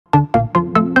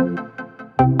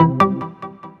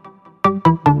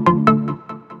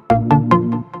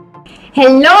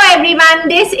Hello everyone,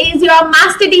 this is your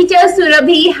Master Teacher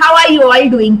Surabhi. How are you all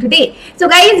doing today? So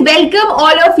guys, welcome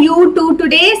all of you to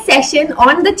today's session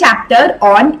on the chapter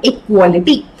on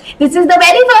equality. This is the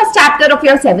very first chapter of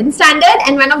your 7th standard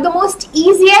and one of the most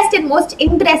easiest and most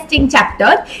interesting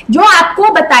chapter जो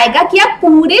आपको बताएगा कि आप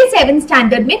पूरे 7th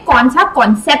standard में कौन सा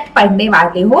concept पढ़ने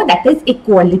वाले हो, that is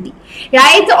equality.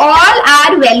 Right, so all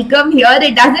are welcome here.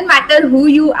 It doesn't matter who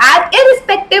you are,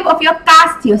 irrespective of your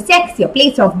caste, your sex, your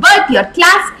place of birth, your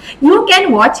class, you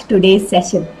can watch today's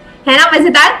session. है ना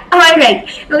मजेदार? All right.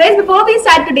 So guys, before we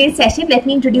start today's session, let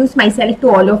me introduce myself to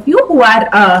all of you who are,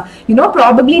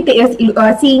 probably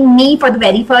seeing me for the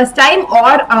very first time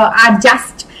or are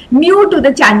just new to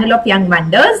the channel of Young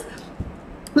Wonders.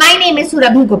 My name is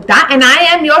Surabhi Gupta and I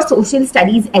am your social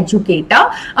studies educator.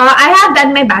 I have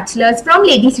done my bachelor's from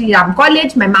Lady Sri Ram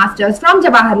College, my master's from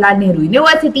Jawaharlal Nehru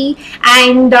University,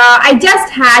 and I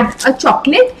just had a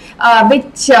chocolate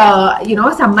which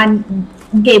someone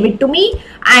gave it to me,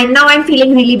 and now I'm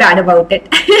feeling really bad about it.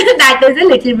 That is a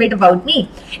little bit about me.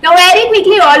 Now very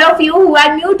quickly, all of you who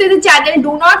are new to the channel,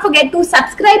 do not forget to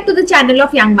subscribe to the channel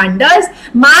of Young Wonders.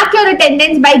 Mark your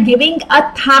attendance by giving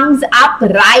a thumbs up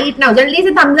right now. Jaldi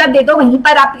se thumbs up de do, wahin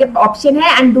par aapke option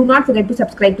hai, and do not forget to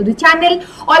subscribe to the channel.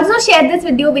 Also share this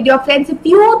video with your friends if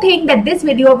you think that this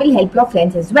video will help your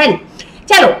friends as well.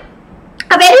 Chalo.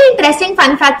 A very interesting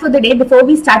fun fact for the day before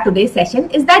we start today's session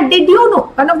is that, did you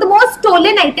know one of the most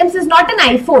stolen items is not an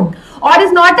iPhone or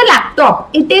is not a laptop,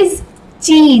 it is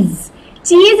cheese.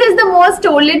 Cheese is the most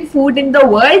stolen food in the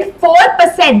world.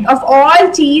 4% of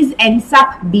all cheese ends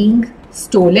up being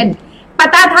stolen.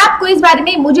 पता था आपको इस बारे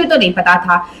में? मुझे तो नहीं पता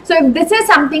था. So if this is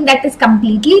something that is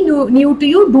completely new to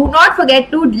you, do not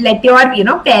forget to let your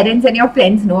parents and your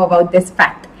friends know about this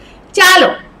fact.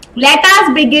 Chalo. Let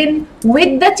us begin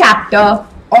with the chapter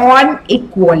on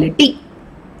equality.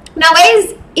 Now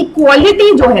guys,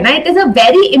 equality जो है ना, it is a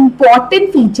very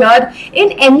important feature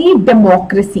in any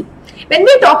democracy. When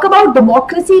we talk about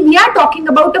democracy, we are talking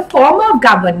about a form of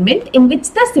government in which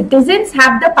the citizens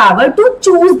have the power to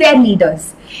choose their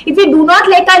leaders. If we do not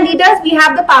like our leaders, we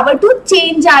have the power to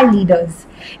change our leaders.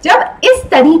 जब इस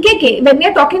तरीके के, when we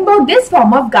are talking about this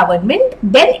form of government,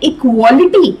 then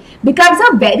equality becomes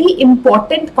a very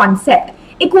important concept.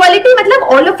 Equality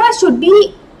मतलब all of us should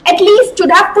be, at least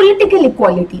should have political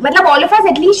equality. मतलब all of us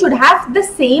at least should have the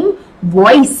same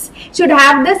voice, should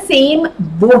have the same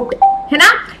vote, है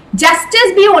ना?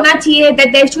 Justice भी होना चाहिए,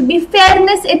 that there should be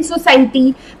fairness in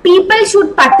society. People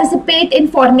should participate in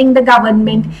forming the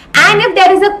government. And if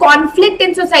there is a conflict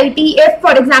in society, if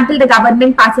for example the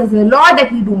government passes a law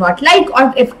that we do not like,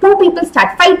 or if two people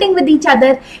start fighting with each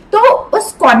other, तो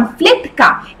उस conflict का,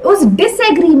 उस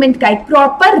disagreement का एक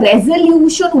proper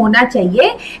resolution होना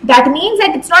चाहिए. That means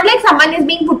that it's not like someone is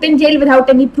being put in jail without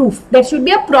any proof. There should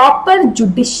be a proper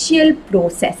judicial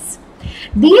process.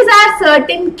 These are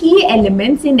certain key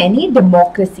elements in any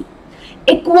democracy.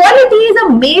 Equality is a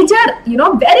major,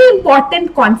 very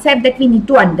important concept that we need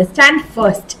to understand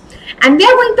first. And we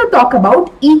are going to talk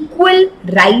about equal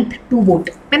right to vote.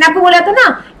 मैंने आपको बोला था ना,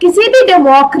 किसी भी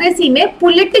democracy में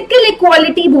political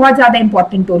equality बहुत ज़्यादा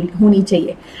important होनी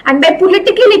चाहिए. And by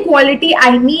political equality,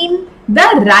 I mean the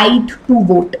right to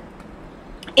vote.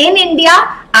 In India,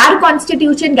 our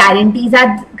constitution guarantees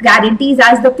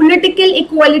us the political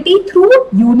equality through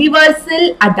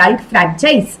universal adult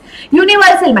franchise.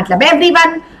 Universal matlab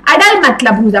everyone, adult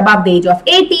matlab who's above the age of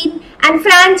 18, and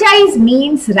franchise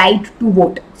means right to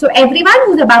vote. So everyone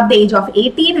who's above the age of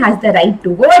 18 has the right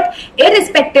to vote,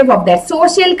 irrespective of their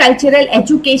social, cultural,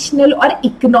 educational or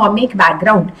economic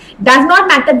background. Does not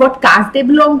matter what caste they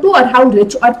belong to or how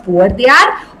rich or poor they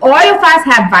are. All of us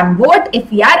have one vote if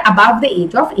we are above the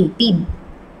age of 18.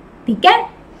 Okay?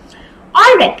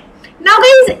 Alright. Now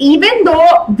guys, even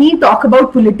though we talk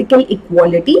about political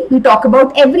equality, we talk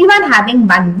about everyone having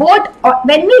one vote, or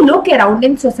when we look around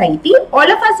in society,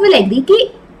 all of us will agree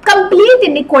कि complete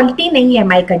inequality नहीं है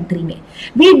my country में.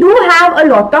 We do have a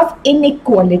lot of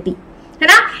inequality. है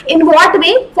ना? In what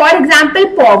way? For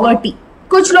example, poverty.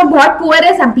 कुछ लोग बहुत poor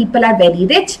है, some people are very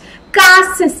rich.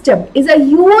 Caste system is a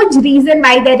huge reason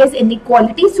why there is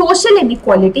inequality, social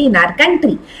inequality in our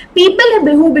country. People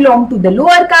who belong to the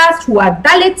lower caste, who are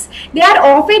Dalits, they are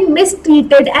often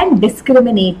mistreated and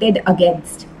discriminated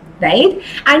against, right?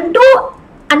 And to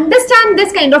understand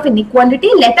this kind of inequality,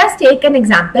 let us take an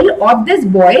example of this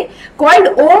boy called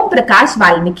Om Prakash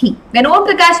Valmiki. When Om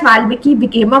Prakash Valmiki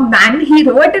became a man, he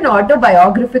wrote an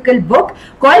autobiographical book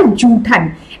called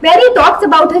𝐒𝐡𝐢𝐤𝐬𝐡𝐚, where he talks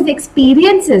about his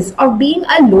experiences of being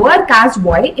a lower caste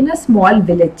boy in a small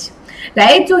village.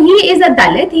 right? So he is a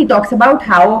Dalit. He talks about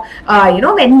how,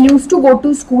 when he used to go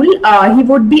to school, he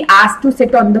would be asked to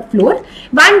sit on the floor.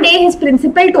 One day his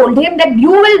principal told him that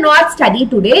you will not study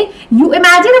today. You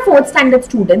imagine a 4th standard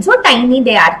student, so tiny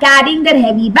they are, carrying their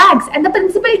heavy bags, and the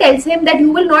principal tells him that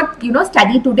you will not,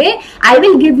 study today. I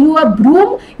will give you a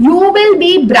broom. You will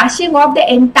be brushing off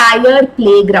the entire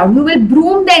playground. You will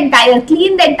clean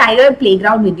the entire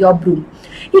playground with your broom.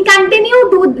 He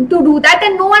continued to do that,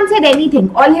 and no one said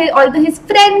anything. All his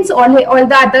friends, all the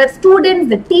other students,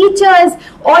 the teachers,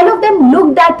 all of them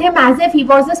looked at him as if he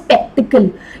was a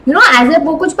spectacle. As if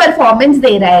वो कुछ performance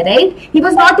दे रहा है, right? He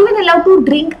was not even allowed to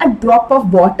drink a drop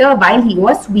of water while he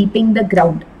was sweeping the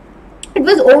ground. It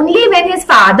was only when his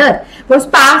father was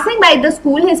passing by the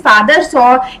school, his father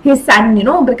saw his son,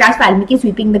 Prakash Valmiki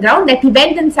sweeping the ground, that he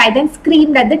went inside and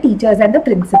screamed at the teachers and the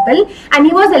principal, and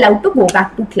he was allowed to go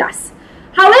back to class.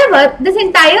 However, this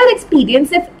entire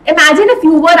experience, imagine if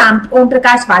you were Om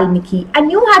Prakash Valmiki and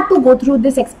you had to go through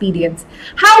this experience,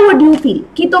 how would you feel?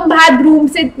 Ki tum bahar broom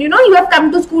se, you have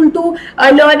come to school to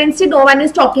learn, instead no one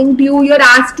is talking to you, you're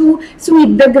asked to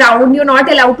sweep the ground, you're not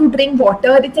allowed to drink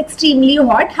water, it's extremely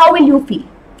hot. How will you feel?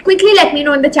 Quickly let me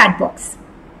know in the chat box.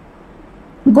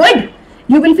 Good.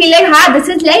 You will feel like, this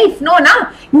is life. No,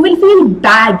 you will feel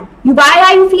bad. Why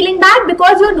are you feeling bad?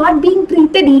 Because you're not being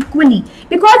treated equally.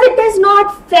 Because it is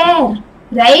not fair,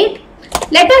 right?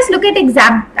 Let us look at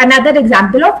another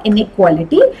example of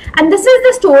inequality. And this is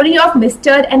the story of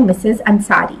Mr. and Mrs.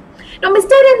 Ansari. Now,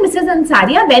 Mr. and Mrs.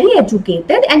 Ansari are very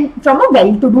educated and from a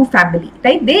well-to-do family,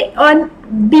 right? They earn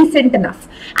decent enough.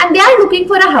 And they are looking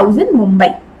for a house in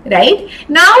Mumbai. Right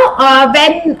now,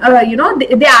 when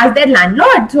they ask their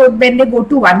landlord, so when they go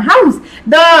to one house,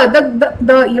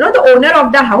 the owner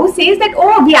of the house says that,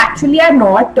 oh, we actually are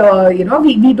not,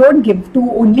 we don't give to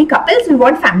only couples, we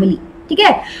want family.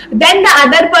 Okay. Then the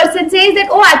other person says that,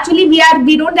 oh, actually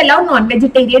we don't allow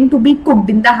non-vegetarian to be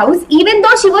cooked in the house, even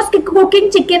though she was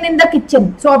cooking chicken in the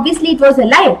kitchen. So obviously it was a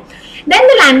lie. Then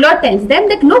the landlord tells them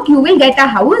that, look, you will get a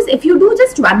house if you do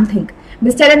just one thing.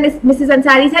 Mr. and Mrs.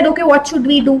 Ansari said, okay, what should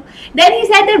we do? Then he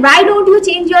said that, why don't you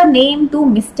change your name to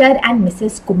Mr. and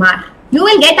Mrs. Kumar? You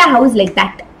will get a house like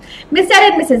that. Mr.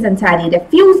 and Mrs. Ansari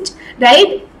refused,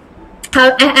 right?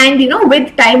 And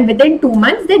with time, within 2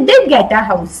 months, they did get a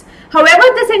house. However,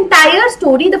 this entire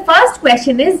story, the first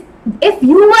question is, if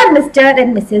you were Mr.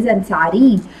 and Mrs.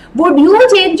 Ansari, would you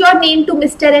change your name to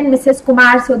Mr. and Mrs.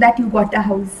 Kumar so that you got a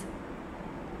house?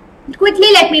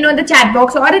 Quickly let me know in the chat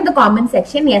box or in the comment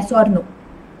section, yes or no.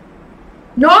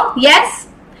 No? Yes?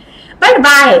 But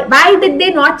why? Why did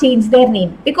they not change their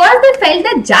name? Because they felt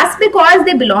that just because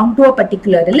they belong to a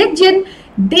particular religion,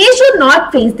 they should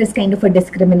not face this kind of a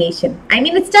discrimination. I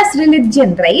mean, it's just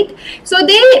religion, right? So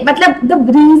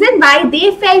the reason why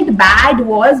they felt bad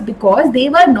was because they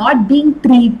were not being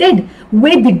treated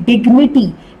with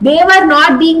dignity. They were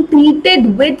not being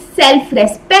treated with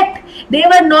self-respect. They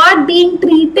were not being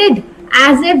treated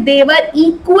as if they were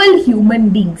equal human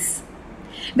beings.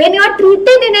 When you are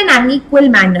treated in an unequal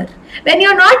manner, when you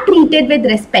are not treated with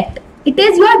respect, it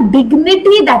is your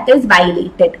dignity that is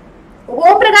violated.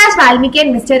 Om Prakash Valmiki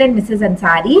and Mr. and Mrs.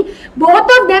 Ansari, both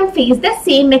of them faced the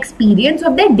same experience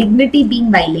of their dignity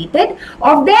being violated,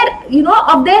 of their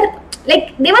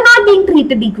like they were not being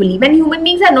treated equally. When human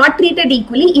beings are not treated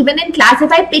equally, even in class,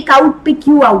 if I pick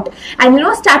you out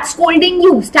and start scolding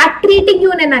you, start treating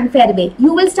you in an unfair way,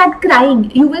 you will start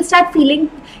crying, you will start feeling,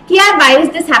 why is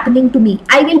this happening to me?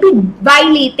 I will be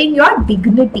violating your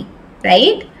dignity,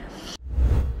 right?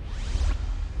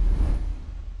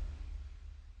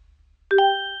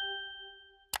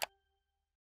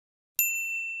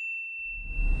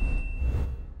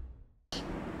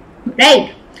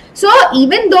 Right. So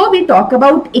even though we talk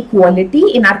about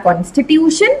equality in our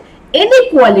constitution,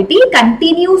 inequality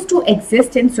continues to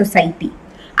exist in society.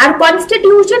 Our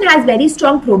constitution has very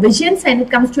strong provisions when it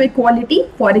comes to equality.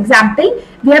 For example,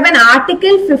 we have an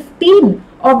Article 15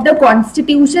 of the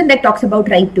constitution that talks about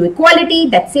right to equality,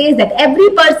 that says that every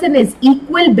person is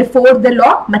equal before the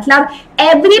law. Matlab,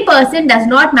 every person, does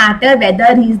not matter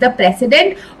whether he is the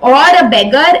president or a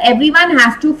beggar, everyone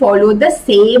has to follow the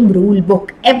same rule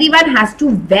book. Everyone has to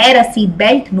wear a seat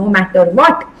belt no matter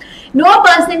what. No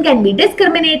person can be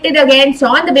discriminated against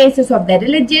on the basis of their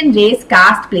religion, race,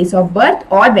 caste, place of birth,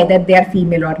 or whether they are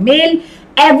female or male.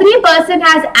 Every person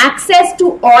has access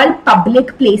to all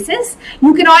public places.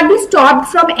 You cannot be stopped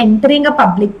from entering a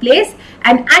public place.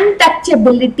 And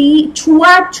untouchability,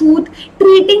 chua-chut,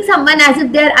 treating someone as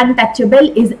if they are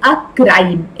untouchable is a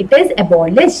crime. It is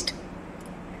abolished.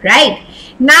 right?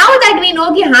 Now that we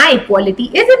know कि हाँ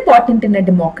equality is important in a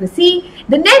democracy,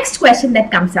 the next question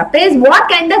that comes up is what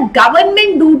can the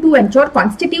government do to ensure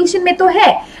constitution में तो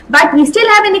है, but we still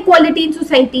have inequality in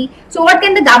society. So what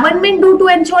can the government do to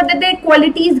ensure that the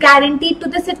equality is guaranteed to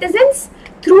the citizens?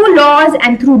 Through laws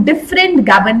and through different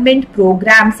government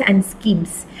programs and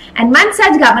schemes. And one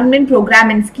such government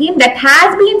program and scheme that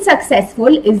has been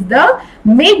successful is the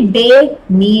midday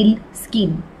meal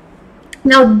scheme.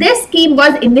 Now, this scheme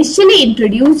was initially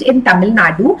introduced in Tamil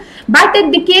Nadu, but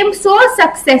it became so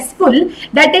successful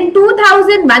that in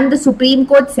 2001, the Supreme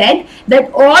Court said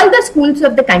that all the schools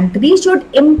of the country should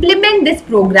implement this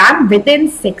program within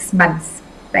 6 months,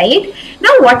 right?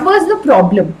 Now, what was the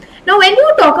problem? Now, when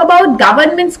you talk about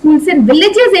government schools in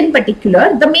villages in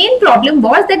particular, the main problem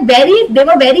was that there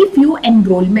were very few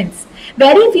enrollments.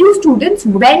 Very few students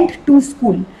went to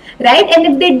school. Right, and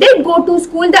if they did go to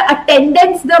school, the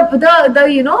attendance,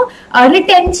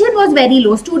 retention was very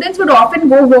low. Students would often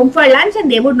go home for lunch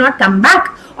and they would not come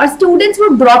back, or students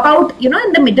would drop out, in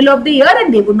the middle of the year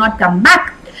and they would not come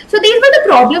back. So these were the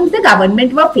problems the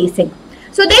government were facing.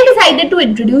 So they decided to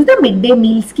introduce the midday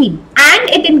meal scheme, and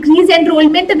it increased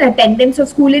enrollment and attendance of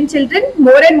school and children.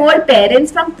 More and more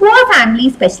parents from poor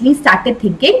families especially started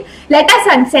thinking, let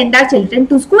us send our children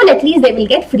to school, at least they will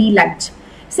get free lunch.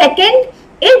 Second,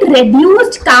 it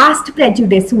reduced caste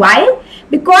prejudice. Why?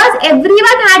 Because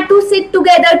everyone had to sit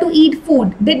together to eat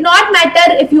food. Did not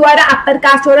matter if you are an upper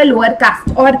caste or a lower caste,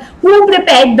 or who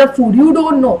prepared the food, you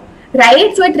don't know,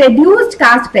 right? So it reduced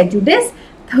caste prejudice.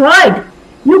 Third,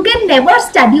 you can never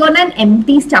study on an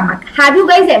empty stomach. Have you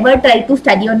guys ever tried to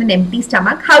study on an empty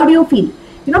stomach? How do you feel?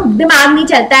 दिमाग नहीं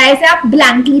चलता है, ऐसे आप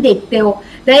blankly देखते हो,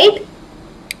 right?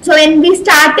 So when we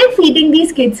started feeding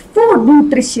these kids food,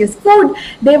 nutritious food,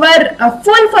 they were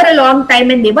full for a long time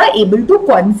and they were able to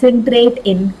concentrate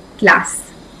in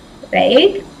class,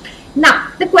 right? Now,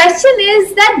 the question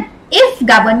is that if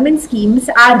government schemes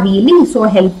are really so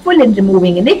helpful in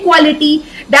removing inequality,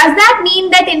 does that mean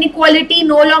that inequality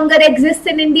no longer exists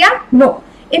in India? No.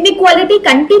 Inequality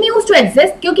continues to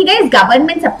exist क्योंकि guys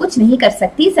government सब कुछ नहीं कर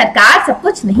सकती, सरकार सब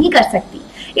कुछ नहीं कर सकती.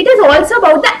 It is also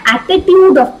about the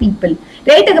attitude of people,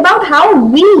 right? About how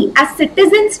we as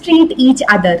citizens treat each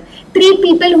other. Treat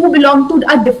people who belong to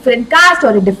a different caste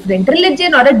or a different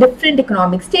religion or a different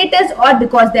economic status, or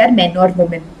because they are men or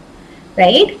women,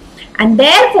 right? And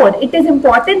therefore, it is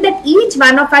important that each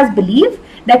one of us believe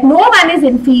that no one is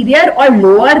inferior or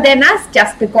lower than us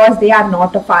just because they are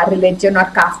not of our religion or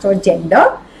caste or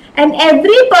gender. And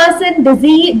every person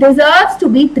deserves to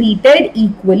be treated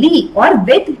equally or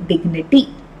with dignity.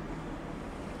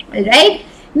 Right?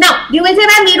 Now, you will say,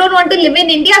 ma'am, we don't want to live in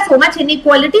India. So much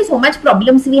inequality, so much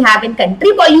problems we have in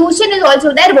country. Pollution is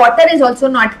also there. Water is also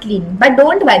not clean. But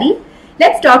don't worry.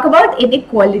 Let's talk about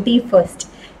inequality first.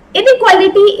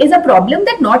 Inequality is a problem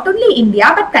that not only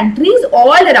India but countries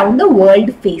all around the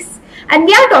world face. And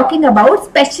we are talking about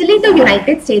especially the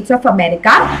United States of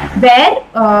America, where,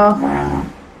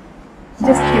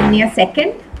 just give me a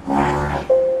second.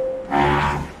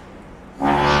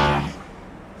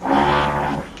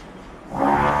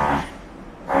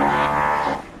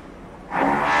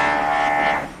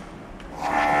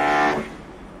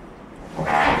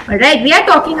 Alright, we are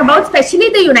talking about especially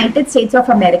the United States of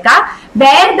America,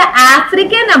 where the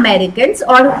African Americans,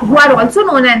 or who are also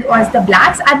known as the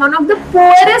blacks, are one of the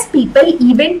poorest people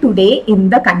even today in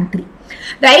the country.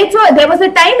 Right, so there was a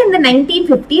time in the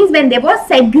 1950s when there was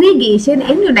segregation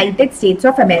in United States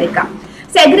of America.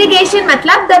 Segregation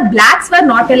matlab the blacks were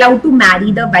not allowed to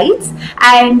marry the whites,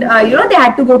 and they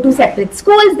had to go to separate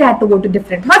schools, they had to go to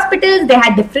different hospitals, they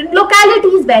had different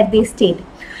localities where they stayed.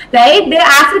 Right, the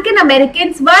African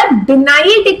Americans were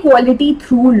denied equality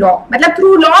through law. Matlab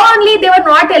through law only they were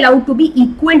not allowed to be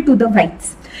equal to the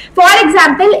whites. For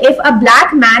example, if a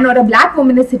black man or a black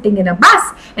woman is sitting in a bus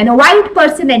and a white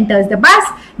person enters the bus,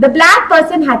 the black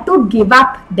person had to give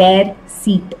up their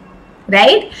seat.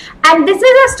 Right? And this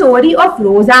is a story of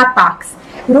Rosa Parks.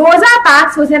 Rosa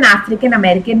Parks was an African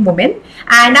American woman,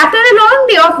 and after a long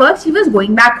day of work, she was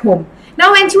going back home.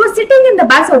 Now, when she was sitting in the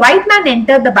bus, a white man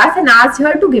entered the bus and asked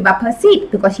her to give up her seat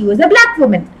because she was a black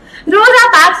woman. Rosa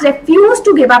Parks refused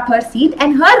to give up her seat,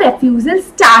 and her refusal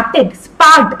sparked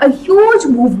a huge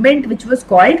movement which was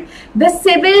called the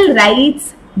Civil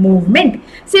Rights Movement.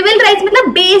 Civil rights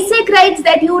means basic rights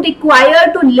that you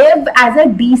require to live as a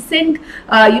decent,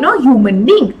 human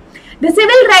being. The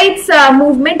Civil Rights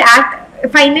Movement Act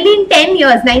finally in 10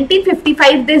 years,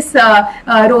 1955, this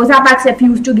Rosa Parks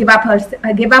refused to give up her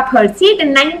seat.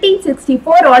 In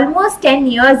 1964, almost 10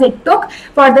 years it took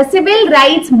for the Civil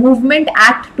Rights Movement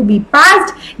Act to be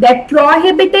passed that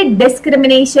prohibited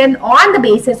discrimination on the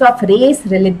basis of race,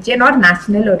 religion or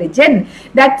national origin.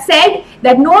 That said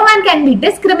that no one can be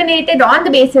discriminated on the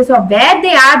basis of where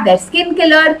they are, their skin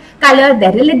color,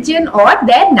 their religion or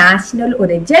their national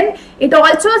origin. It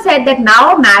also said that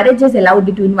now marriage is allowed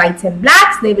between whites and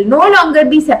blacks. There will no longer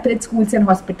be separate schools and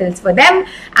hospitals for them.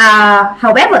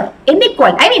 However,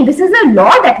 inequality, this is a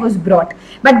law that was brought.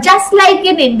 But just like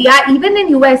in India, even in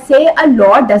USA, a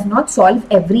law does not solve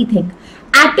everything.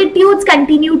 Attitudes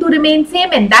continue to remain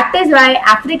same, and that is why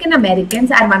African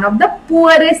Americans are one of the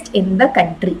poorest in the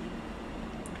country.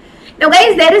 Now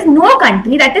guys, there is no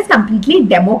country that is completely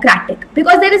democratic,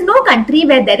 because there is no country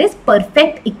where there is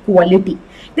perfect equality.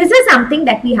 This is something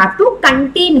that we have to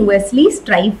continuously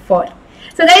strive for.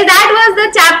 So guys, that was the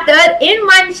chapter in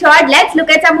one shot. Let's look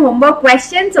at some homework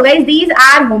questions. So guys, these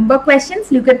are homework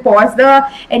questions. You can pause the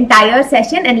entire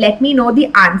session and let me know the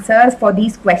answers for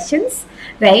these questions,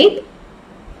 right?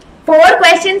 4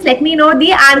 questions. Let me know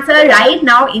the answer right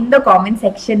now in the comment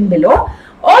section below.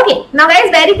 Okay, now guys,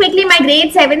 very quickly, my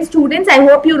grade 7 students, I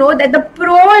hope you know that the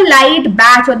Pro Light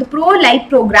batch or the Pro Light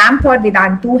program for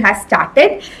Vedantu has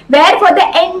started, where for the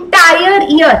entire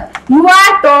year you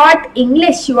are taught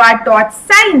English, you are taught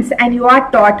science and you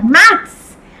are taught maths.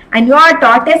 And you are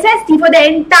taught SST. For the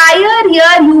entire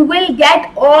year, you will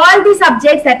get all the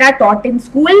subjects that are taught in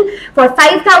school for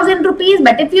 5,000 rupees.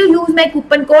 But if you use my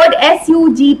coupon code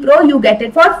SUGPRO, you get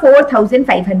it for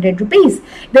 4,500 rupees.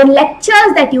 The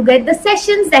lectures that you get, the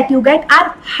sessions that you get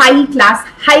are high class,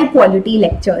 high quality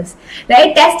lectures.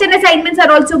 Right? Test and assignments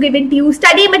are also given to you.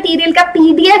 Study material का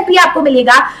PDF भी आपको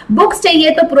मिलेगा. Books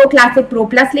चाहिए तो Pro Classic Pro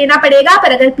Plus लेना पड़ेगा.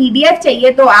 पर अगर PDF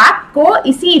चाहिए तो आपको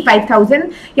इसी 5,000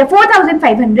 या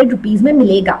 4,500 rupees में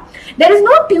मिलेगा. There is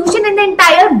no tuition in the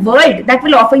entire world that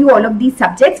will offer you all of these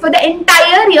subjects for the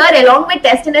entire year along with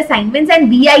test and assignments and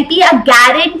VIP a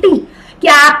guarantee कि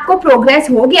आपको progress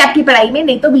होगी आपकी पढ़ाई में,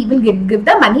 नहीं तो we will give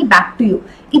the money back to you.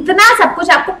 इतना सब कुछ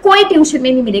आपको कोई ट्यूशन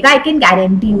में नहीं मिलेगा. I can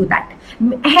guarantee you that.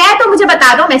 है तो मुझे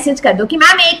बता दो, मैसेज कर दो कि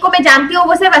मैम एक को मैं जानती हूँ,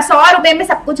 वो सिर्फ 100 रुपए में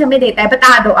सब कुछ हमें देता है,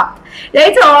 बता दो आप.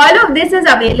 Right, so all of this is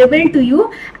available to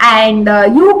you and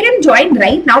you can join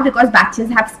right now because batches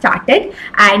have started.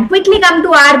 And quickly come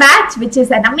to our batch, which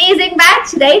is an amazing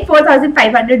batch, right?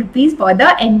 4,500 rupees for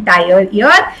the entire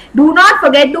year. Do not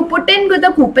forget to put in with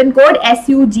the coupon code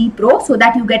SUGPRO so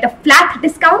that you get a flat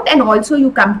discount and also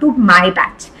you come to my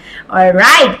batch. All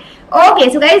right.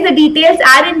 Okay, so guys, the details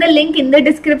are in the link in the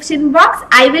description box.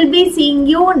 I will be seeing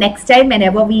you next time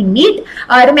whenever we meet.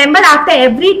 Remember, after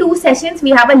every 2 sessions, we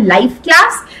have a live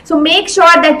class. So make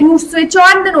sure that you switch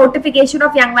on the notification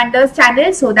of Young Wonders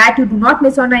channel so that you do not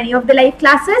miss on any of the live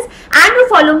classes. And you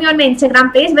follow me on my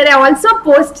Instagram page where I also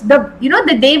post the,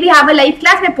 the day we have a live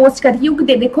class, I post करती हूँ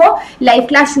कि देखो live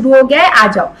class शुरू हो गया है, आ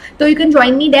जाओ. So you can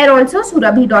join me there also,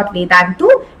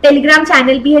 surabhi.vedantu. Telegram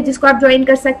channel भी है जिसको आप join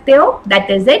कर सकते हो. That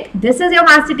is it. This is your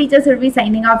Master Teacher Surabhi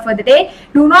signing out for the day.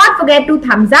 Do not forget to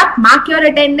thumbs up, mark your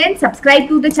attendance, subscribe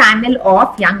to the channel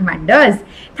of Young Wonders.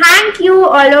 Thank you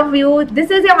all of you.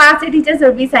 This is your Master Teacher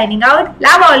Surabhi signing out.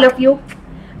 Love all of you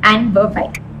and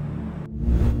bye-bye.